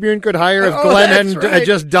Star Tribune could hire if Glenn had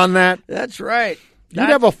just done that? That's right. You'd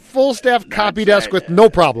have a full staff copy desk with no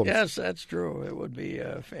problems. Yes, that's true. It would be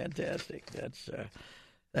fantastic.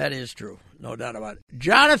 That is true. No doubt about it.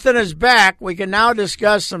 Jonathan is back. We can now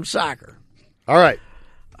discuss some soccer. All right.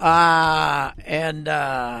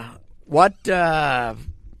 What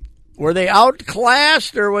were they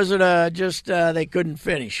outclassed, or was it just they couldn't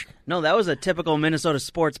finish? No, that was a typical Minnesota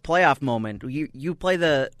sports playoff moment. You play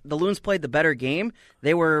the Loons played the better game.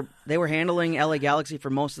 They were handling LA Galaxy for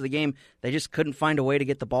most of the game. They just couldn't find a way to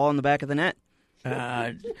get the ball in the back of the net.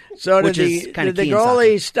 So did the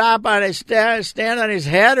goalie stand on his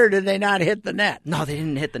head, or did they not hit the net? No, they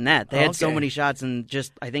didn't hit the net. They had so many shots, and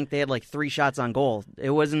I think they had like 3 shots on goal.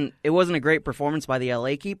 It wasn't a great performance by the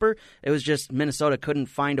LA keeper. It was just Minnesota couldn't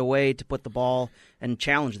find a way to put the ball and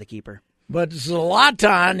challenge the keeper. But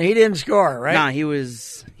Zlatan, he didn't score, right? No, he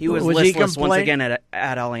was listless once again at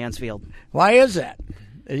Allianz Field. Why is that?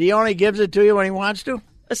 He only gives it to you when he wants to?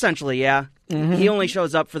 Essentially, yeah. Mm-hmm. He only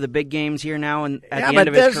shows up for the big games here now and at the end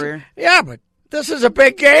of his career. Yeah, but this is a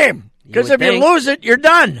big game. Because if you lose it, you're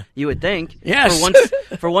done. You would think. Yes.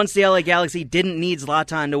 For once, the LA Galaxy didn't need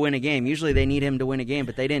Zlatan to win a game. Usually they need him to win a game,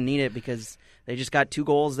 but they didn't need it because they just got 2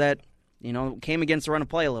 goals that came against the run of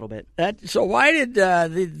play a little bit. So why did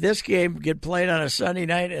this game get played on a Sunday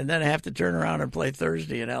night and then have to turn around and play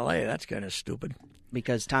Thursday in L.A.? That's kind of stupid.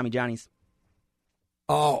 Because Tommy Johnny's.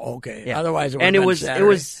 Oh, okay. Yeah. Otherwise, it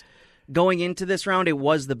was going into this round. It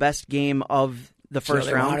was the best game of the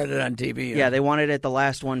first round. They wanted it on TV. Yeah, they wanted it the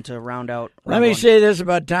last one to round out. Let me say this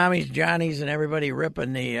about Tommy's Johnny's and everybody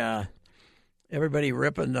ripping the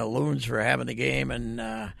Loons for having the game,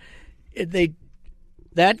 and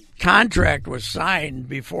that contract was signed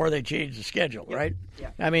before they changed the schedule, right? Yeah.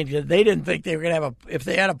 I mean, they didn't think they were going to have if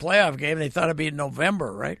they had a playoff game, they thought it'd be in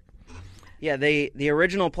November, right? Yeah, the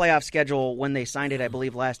original playoff schedule when they signed it, I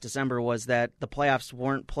believe last December, was that the playoffs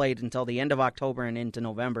weren't played until the end of October and into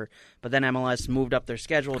November. But then MLS moved up their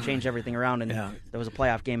schedule, changed everything around, and there was a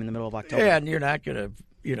playoff game in the middle of October. Yeah, and you're not going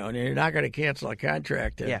to cancel a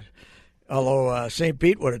contract. Although St.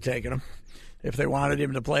 Pete would have taken them. if they wanted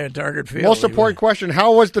him to play at Target Field. Most important question,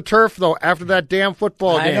 how was the turf, though, after that damn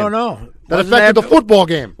football game? I don't know. That affected the football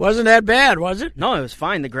game. Wasn't that bad, was it? No, it was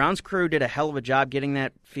fine. The grounds crew did a hell of a job getting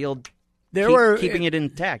that field, keeping it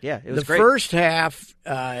intact. Yeah, it was great. The first half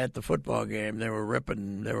at the football game, they were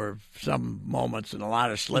ripping. There were some moments and a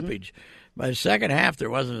lot of slippage. By the second half, there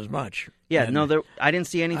wasn't as much. Yeah, I didn't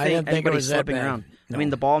see anybody slipping around. No. I mean,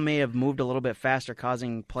 the ball may have moved a little bit faster,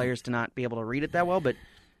 causing players to not be able to read it that well, but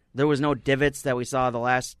there was no divots that we saw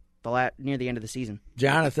near the end of the season.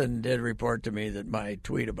 Jonathan did report to me that my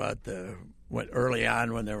tweet about early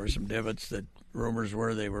on when there were some divots, that rumors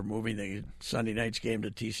were they were moving the Sunday night's game to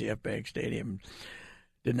TCF Bank Stadium,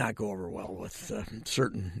 did not go over well with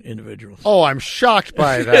certain individuals. Oh, I'm shocked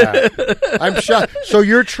by that. I'm shocked. So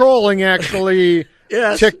your trolling actually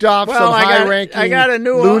ticked off some high-ranking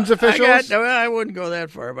Loons officials? I wouldn't go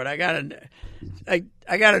that far, but I got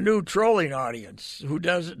a new trolling audience who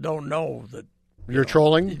don't know that you're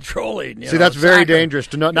trolling. Trolling. See, that's very dangerous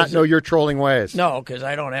to not know your trolling ways. No, because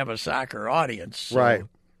I don't have a soccer audience. So right.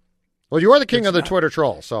 Well, you are the king of the Twitter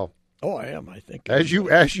troll, so. Oh, I am. I think as you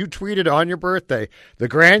tweeted on your birthday, the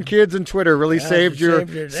grandkids and Twitter really saved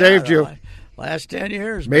you. Last 10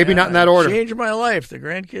 years. Maybe not in that order. Changed my life. The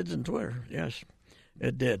grandkids and Twitter. Yes,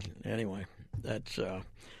 it did. Anyway, that's. I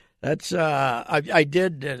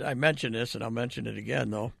did. I mentioned this, and I'll mention it again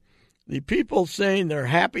though. The people saying they're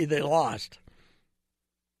happy they lost.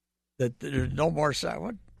 That there's no more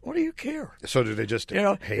soccer. What do you care? So do they just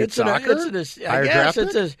hate it's soccer? I guess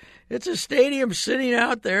it's a stadium sitting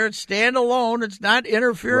out there. It's standalone. It's not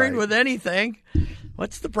interfering with anything.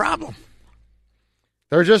 What's the problem?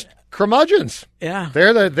 They're just curmudgeons. Yeah.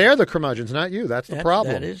 They're the curmudgeons, not you. That's the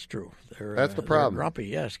problem. That is true. That's the problem. They're grumpy,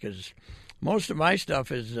 yes, because most of my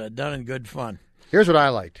stuff is done in good fun. Here's what I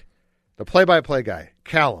liked. The play-by-play guy,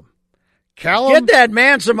 Callum. Get that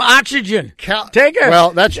man some oxygen.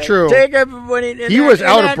 Well, that's true. He was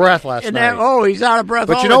out of breath last night. He's out of breath.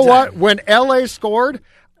 But you know what? When LA scored,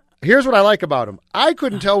 here's what I like about him. I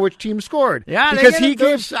couldn't tell which team scored. Yeah, because they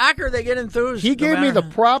get soccer. They get enthused. He gave me the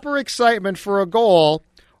proper excitement for a goal.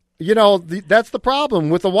 You know, that's the problem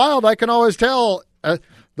with the Wild. I can always tell. The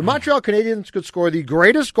Montreal Canadiens could score the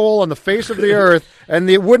greatest goal on the face of the earth, and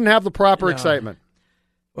they wouldn't have the proper excitement.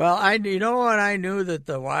 Well, you know what? I knew that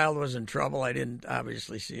the Wild was in trouble. I didn't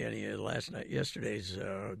obviously see any of yesterday's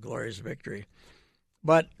glorious victory.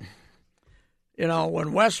 But,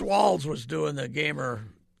 when Wes Walz was doing the gamer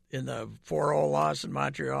in the 4-0 loss in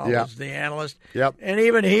Montreal, was the analyst, and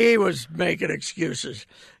even he was making excuses.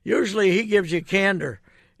 Usually he gives you candor.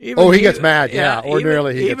 He gets mad,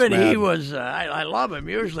 ordinarily he gets mad. Even he was, I love him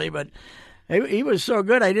usually, but he was so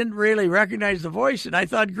good, I didn't really recognize the voice, and I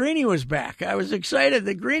thought Greeny was back. I was excited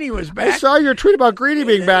that Greeny was back. I saw your tweet about Greeny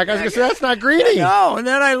being back. I was going to say, that's not Greeny. No, and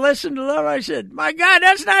then I listened to them. I said, my God,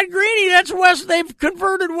 that's not Greeny. That's Wes. They've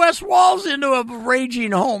converted Wes Walz into a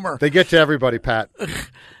raging homer. They get to everybody, Pat.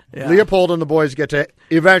 Leopold and the boys get to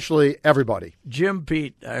eventually everybody. Jim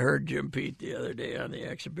Pete. I heard Jim Pete the other day on the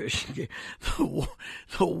exhibition game.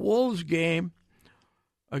 The Wolves game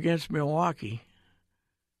against Milwaukee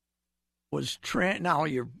was now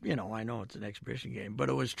I know it's an exhibition game, but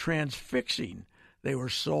it was transfixing. They were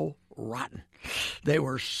so rotten. They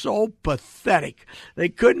were so pathetic. They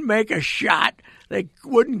couldn't make a shot. They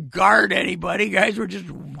wouldn't guard anybody. Guys were just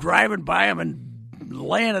driving by them and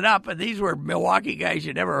laying it up. And these were Milwaukee guys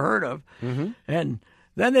you never heard of. Mm-hmm. And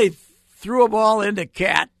then they threw a ball into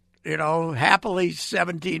Cat, happily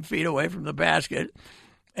 17 feet away from the basket,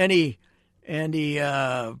 and he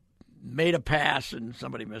made a pass, and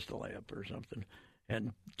somebody missed a layup or something.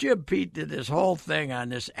 And Jim Pete did this whole thing on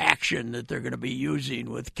this action that they're going to be using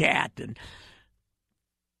with Cat. And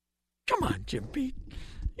come on, Jim Pete,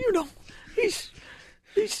 he's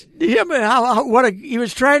he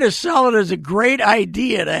was trying to sell it as a great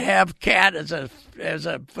idea to have Cat as a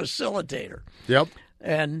facilitator. Yep.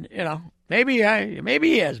 And maybe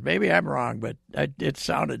he is, maybe I'm wrong, but it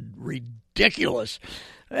sounded ridiculous.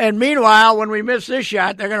 And meanwhile, when we miss this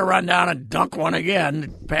shot, they're going to run down and dunk one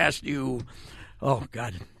again past you. Oh,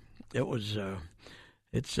 God. It was,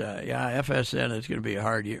 FSN, it's going to be a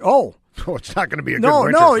hard year. Oh, it's not going to be a good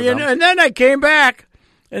winter for them. And then they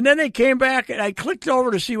came back, and I clicked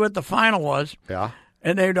over to see what the final was. Yeah.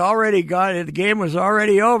 And they'd already the game was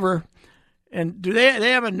already over. And do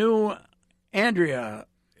they have a new Andrea?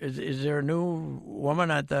 Is there a new woman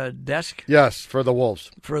at the desk? Yes, for the Wolves.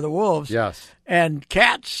 For the Wolves. Yes. And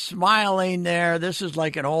Kat's smiling there. This is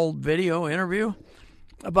like an old video interview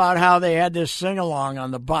about how they had this sing-along on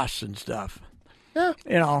the bus and stuff. Yeah.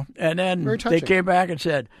 And then they came back and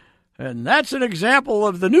said, And that's an example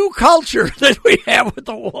of the new culture that we have with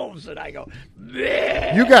the Wolves. And I go,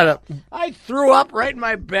 bleh. You got to. I threw up right in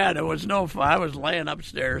my bed. It was no fun. I was laying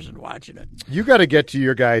upstairs and watching it. You got to get to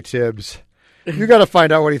your guy Tibbs. You got to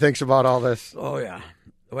find out what he thinks about all this. Oh yeah.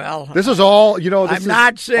 Well, this is all This I'm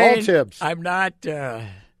not is saying all Tibbs. I'm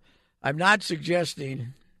not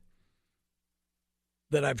suggesting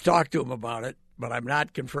that I've talked to him about it, but I'm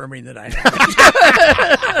not confirming that I have.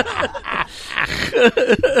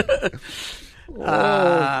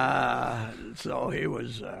 So he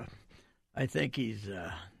was. I think he's.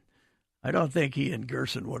 I don't think he and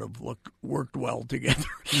Gerson would have worked well together.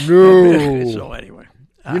 No. So anyway.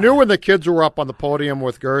 You knew when the kids were up on the podium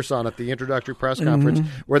with Gerson at the introductory press conference,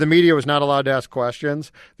 where the media was not allowed to ask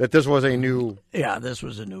questions, that this was a new Yeah, this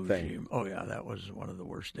was a new thing. regime. Oh, yeah, that was one of the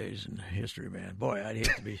worst days in history, man. Boy, I'd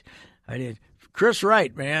hate to be Chris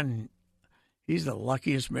Wright, man, he's the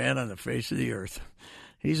luckiest man on the face of the earth.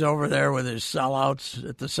 He's over there with his sellouts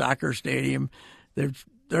at the soccer stadium. They're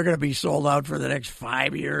going to be sold out for the next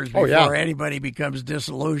 5 years before anybody becomes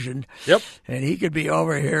disillusioned. Yep. And he could be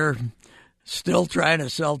over here still trying to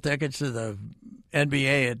sell tickets to the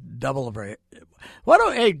NBA at double the rate.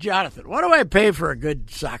 Hey, Jonathan, what do I pay for a good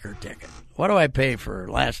soccer ticket? What do I pay for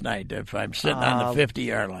last night if I'm sitting on the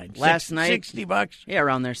 50-yard line? Last night, $60? Yeah,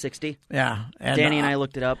 around there, 60. Yeah. And Danny and I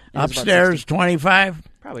looked it up. It was about upstairs, 60. 25?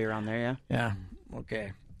 Probably around there, yeah. Yeah.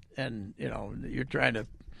 Okay. And, you're trying to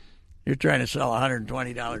sell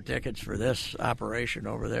 $120 tickets for this operation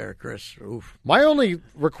over there, Chris. Oof. My only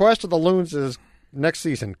request of the Loons is next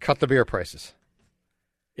season, cut the beer prices.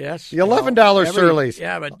 Yes. The $11 Surleys.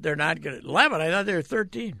 Yeah, but they're not good. 11. I thought they were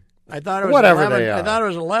 13. I thought it was Whatever 11. they are. I thought it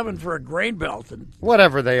was 11 for a grain belt. And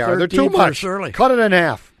Whatever they are. They're 13 too for much. Surly. Cut it in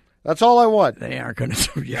half. That's all I want. They aren't going to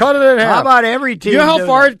do. Yeah. Cut it in half. How about every team? You know how do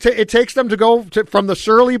far that? it takes them to go from the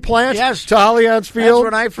Surly plant to Allianz Field?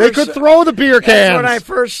 when I they first could throw the beer cans. That's when I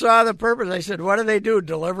first saw the purpose. I said, what do they do?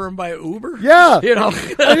 Deliver them by Uber? Yeah.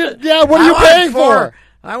 Yeah, what are you paying for?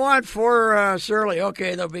 I want 4 Surly.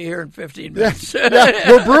 Okay, they'll be here in 15 minutes.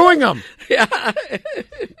 Yeah, we're brewing them. Yeah.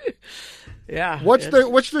 Yeah. What's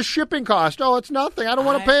the shipping cost? Oh, it's nothing. I don't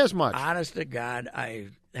want to pay as much. Honest to God, I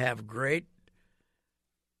have great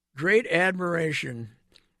admiration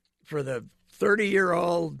for the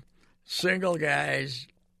 30-year-old single guys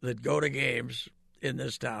that go to games in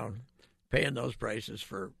this town paying those prices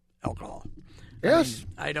for alcohol. Yes.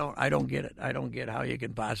 I don't get it. I don't get how you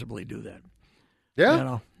can possibly do that.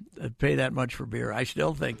 Yeah. Pay that much for beer. I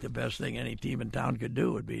still think the best thing any team in town could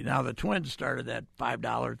do would be. Now, the Twins started that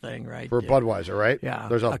 $5 thing, right? For Budweiser, right? Yeah.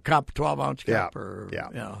 There's a cup, 12-ounce cup.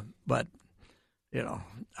 Yeah. But,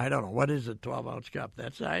 I don't know. What is a 12-ounce cup?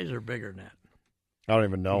 That size or bigger than that? I don't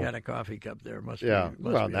even know. You got a coffee cup there. Must be around a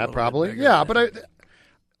that little probably. bit bigger Yeah, than but that.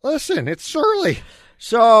 listen, it's Surly.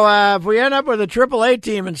 So if we end up with a AAA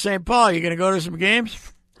team in St. Paul, you going to go to some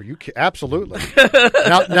games? Are you absolutely.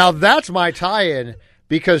 now that's my tie-in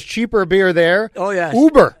because cheaper beer there. Oh, yes.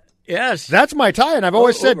 Uber. Yes. That's my tie-in. I've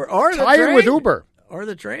always said or tie-in with Uber. Or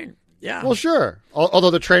the train. Yeah. Well, sure. Although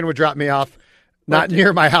the train would drop me off not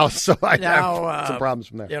near my house, so I have some problems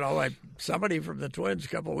from there. Somebody from the Twins a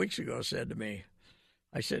couple of weeks ago said to me,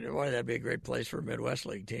 I said, boy, that'd be a great place for a Midwest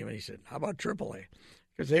League team. And he said, how about AAA?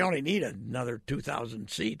 Because they only need another 2,000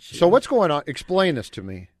 seats. So what's going on? Explain this to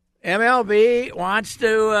me. MLB wants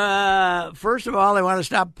to, first of all, they want to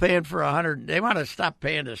stop paying for they want to stop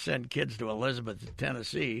paying to send kids to Elizabeth,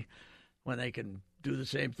 Tennessee, when they can do the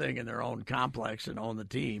same thing in their own complex and own the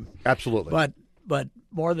team. Absolutely. But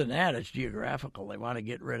more than that, it's geographical. They want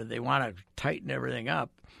to they want to tighten everything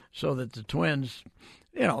up so that the Twins,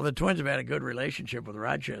 the Twins have had a good relationship with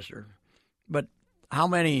Rochester. But how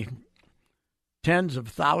many tens of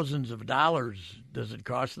thousands of dollars does it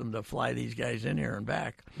cost them to fly these guys in here and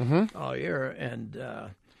back all year? And,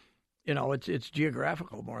 it's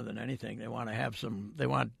geographical more than anything. They want to have they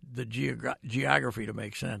want the geography to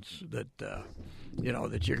make sense that,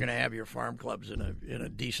 that you're going to have your farm clubs in a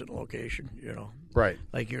decent location, Right.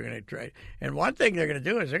 Like you're going to try. And one thing they're going to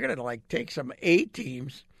do is they're going to take some A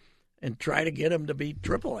teams and try to get them to be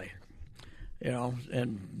AAA,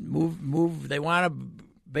 and move. They want to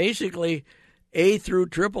basically A through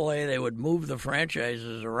AAA. They would move the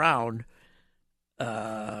franchises around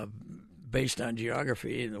based on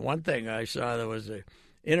geography. And the one thing I saw, there was the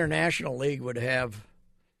International League would have.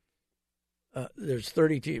 There's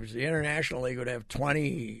 30 teams. The International League would have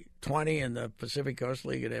 20, and the Pacific Coast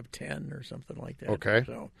League would have 10 or something like that. Okay.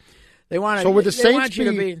 So they want to. So would the Saints want you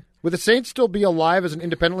to be? Would the Saints still be alive as an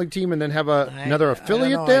independent league team and then have another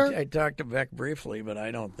affiliate I don't know. there? I talked to Vec briefly, but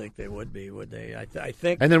I don't think they would be. Would they? I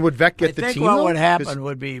think. And then would Vec get the I think team? what though? would happen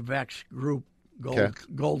would be Vec's group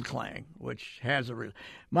Gold Clang, which has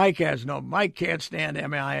Mike can't stand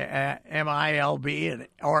MILB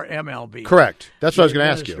or MLB. Correct. That's what I was going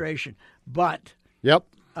to ask you. But yep,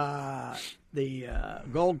 the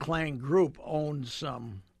Gold Clang group owns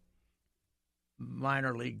some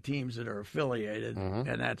minor league teams that are affiliated,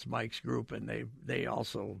 and that's Mike's group, and they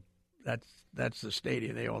also that's the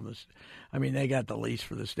stadium they own. This, I mean, they got the lease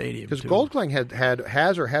for the stadium because too. Gold Clang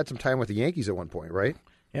had some time with the Yankees at one point, right?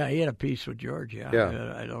 Yeah, he had a piece with George. Yeah.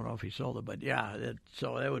 I don't know if he sold it, but yeah.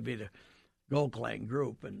 So that would be the Gold Clang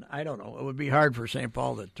group, and I don't know. It would be hard for St.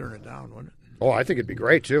 Paul to turn it down, wouldn't it? Oh, I think it'd be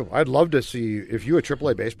great too. I'd love to see if you had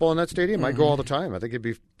AAA baseball in that stadium. I'd go all the time. I think it'd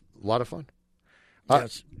be a lot of fun.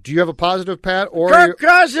 Yes. Do you have a positive, Pat? Or Kirk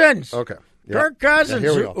Cousins. Okay. Yep. Kirk Cousins,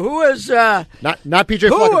 here we go. who is not PJ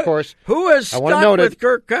Fleck, of course. Who is stuck with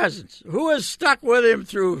Kirk Cousins? Who is stuck with him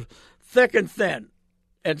through thick and thin,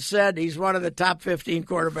 and said he's one of the top 15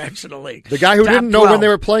 quarterbacks in the league. The guy who didn't know when they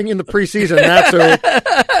were playing in the preseason. That's who.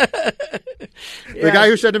 The guy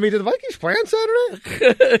who said to me, "Did the Vikings play on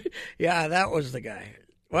Saturday?" Yeah, that was the guy.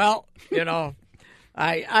 Well,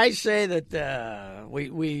 I say that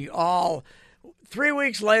we all. 3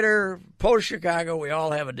 weeks later, post Chicago, we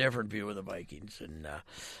all have a different view of the Vikings, and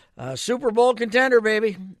Super Bowl contender,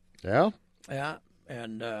 baby. Yeah, yeah.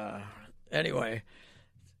 And anyway,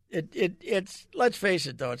 it's let's face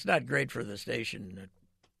it though, it's not great for the station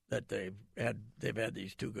that they've had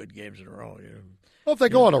these 2 good games in a row. Well, if they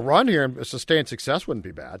go on a run here and sustain success, wouldn't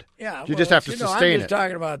be bad. Yeah, you just have to sustain I'm just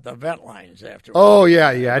talking about the vent lines after. Oh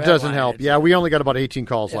yeah, it doesn't help. Yeah, we only got about 18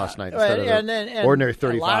 calls last night instead of the ordinary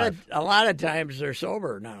 35. A lot of times they're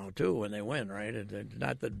sober now too when they win, right? It's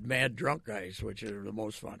not the mad drunk guys, which are the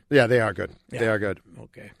most fun. Yeah, they are good. Yeah. They are good.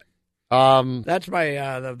 Okay. That's my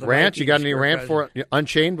the rant. You got any rant for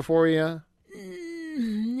Unchained before you?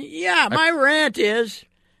 Yeah, my rant is,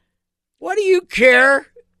 what do you care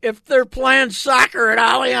if they're playing soccer at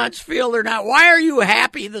Allianz Field or not? Why are you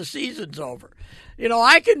happy the season's over?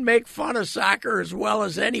 I can make fun of soccer as well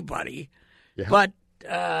as anybody, but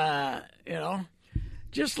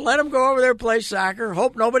just let them go over there, play soccer.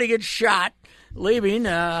 Hope nobody gets shot leaving.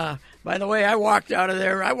 By the way, I walked out of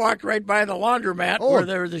there. I walked right by the laundromat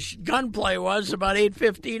where the gunplay was about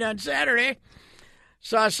 8:15 on Saturday.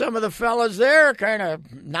 Saw some of the fellas there, kind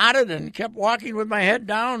of nodded and kept walking with my head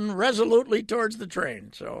down resolutely towards the train.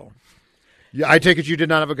 So, yeah, I take it you did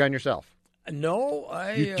not have a gun yourself. No,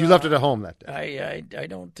 you left it at home that day. I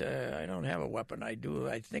don't have a weapon. I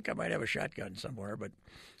think I might have a shotgun somewhere, but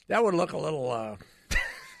that would look a little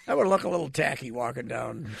tacky walking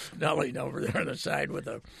down Snelling over there on the side with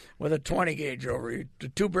a 20 gauge over you, a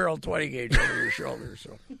 2-barrel 20 gauge over your shoulder.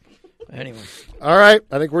 So. Anyway. All right.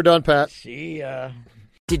 I think we're done, Pat. See ya.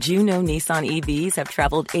 Did you know Nissan EVs have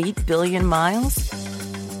traveled 8 billion miles?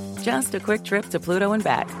 Just a quick trip to Pluto and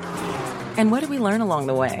back. And what did we learn along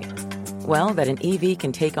the way? Well, that an EV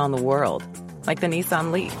can take on the world, like the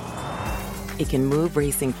Nissan Leaf. It can move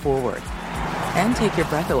racing forward and take your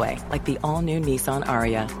breath away, like the all-new Nissan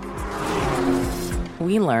Ariya.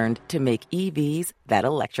 We learned to make EVs that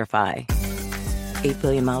electrify. 8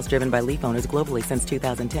 billion miles driven by Leaf owners globally since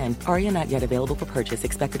 2010. Ariya not yet available for purchase.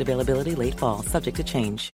 Expected availability late fall, subject to change.